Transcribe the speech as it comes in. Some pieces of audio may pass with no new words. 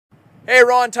Hey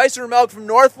Ron, Tyson Remmelg from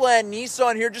Northland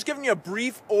Nissan here, just giving you a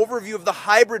brief overview of the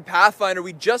Hybrid Pathfinder.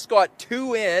 We just got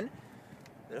two in,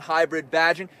 the hybrid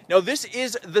badging. Now this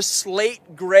is the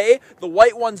slate gray. The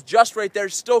white one's just right there,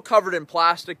 still covered in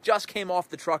plastic, just came off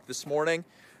the truck this morning.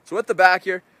 So at the back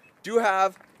here, do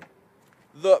have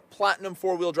the Platinum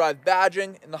 4-wheel drive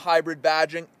badging and the hybrid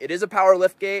badging. It is a power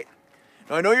lift gate.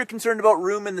 Now I know you're concerned about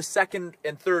room in the second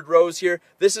and third rows here.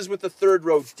 This is with the third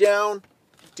row down.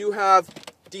 Do have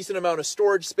decent amount of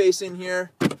storage space in here.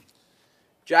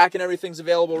 Jack and everything's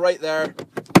available right there.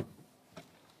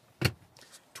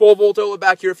 12-volt outlet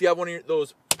back here if you have one of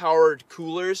those powered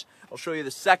coolers. I'll show you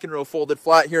the second row folded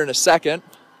flat here in a second.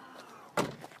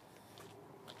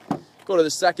 Go to the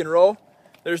second row.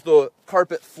 There's the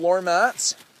carpet floor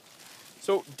mats.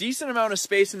 So decent amount of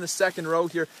space in the second row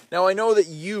here. Now I know that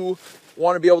you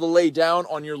want to be able to lay down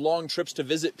on your long trips to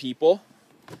visit people.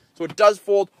 So it does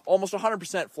fold almost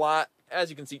 100% flat. As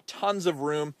you can see, tons of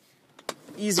room,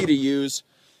 easy to use.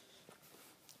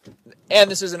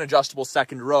 And this is an adjustable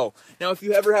second row. Now, if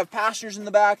you ever have passengers in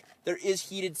the back, there is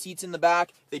heated seats in the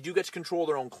back. They do get to control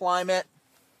their own climate.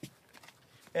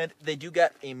 And they do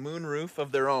get a moonroof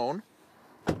of their own.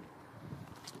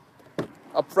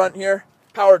 Up front here,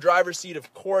 power driver's seat,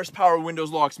 of course, power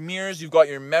windows, locks, mirrors. You've got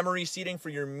your memory seating for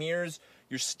your mirrors,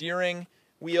 your steering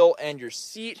wheel, and your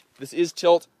seat. This is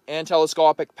tilt and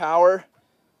telescopic power.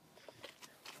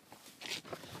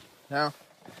 Now,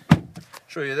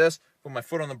 show you this. Put my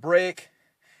foot on the brake.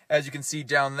 As you can see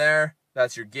down there,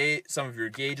 that's your gauge, some of your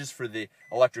gauges for the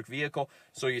electric vehicle.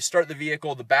 So you start the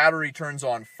vehicle, the battery turns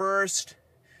on first.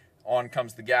 On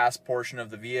comes the gas portion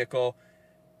of the vehicle.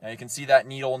 Now you can see that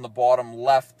needle in the bottom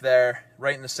left there,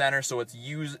 right in the center. So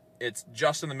it's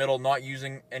just in the middle, not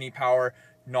using any power,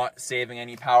 not saving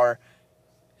any power.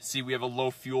 See, we have a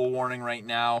low fuel warning right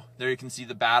now. There you can see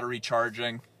the battery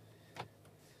charging.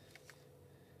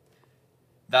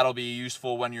 That'll be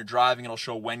useful when you're driving. It'll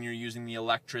show when you're using the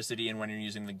electricity and when you're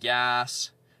using the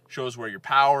gas. Shows where your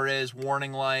power is,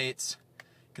 warning lights.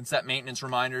 You can set maintenance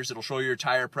reminders. It'll show your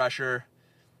tire pressure,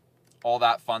 all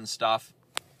that fun stuff.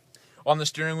 On the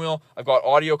steering wheel, I've got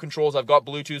audio controls. I've got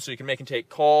Bluetooth so you can make and take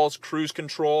calls, cruise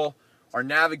control, our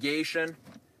navigation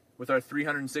with our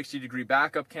 360-degree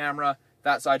backup camera.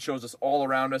 That side shows us all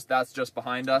around us. That's just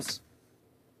behind us.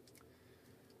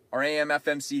 Our AM,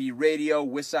 FM, CD radio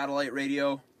with satellite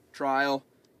radio trial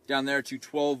down there to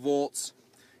 12 volts.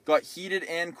 Got heated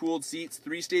and cooled seats,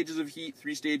 3 stages of heat,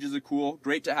 3 stages of cool.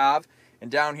 Great to have. And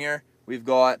down here, we've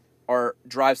got our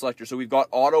drive selector. So we've got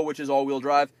auto, which is all-wheel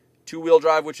drive, 2-wheel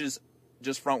drive, which is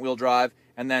just front-wheel drive,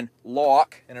 and then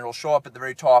lock, and it'll show up at the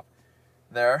very top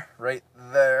there, right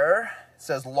there. It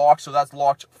says lock, so that's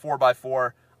locked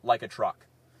 4x4 like a truck.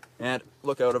 And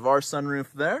look out of our sunroof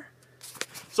there.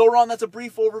 So Ron, that's a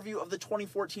brief overview of the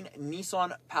 2014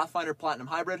 Nissan Pathfinder Platinum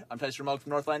Hybrid. I'm Tyson Remmelg from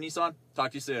Northland Nissan.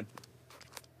 Talk to you soon.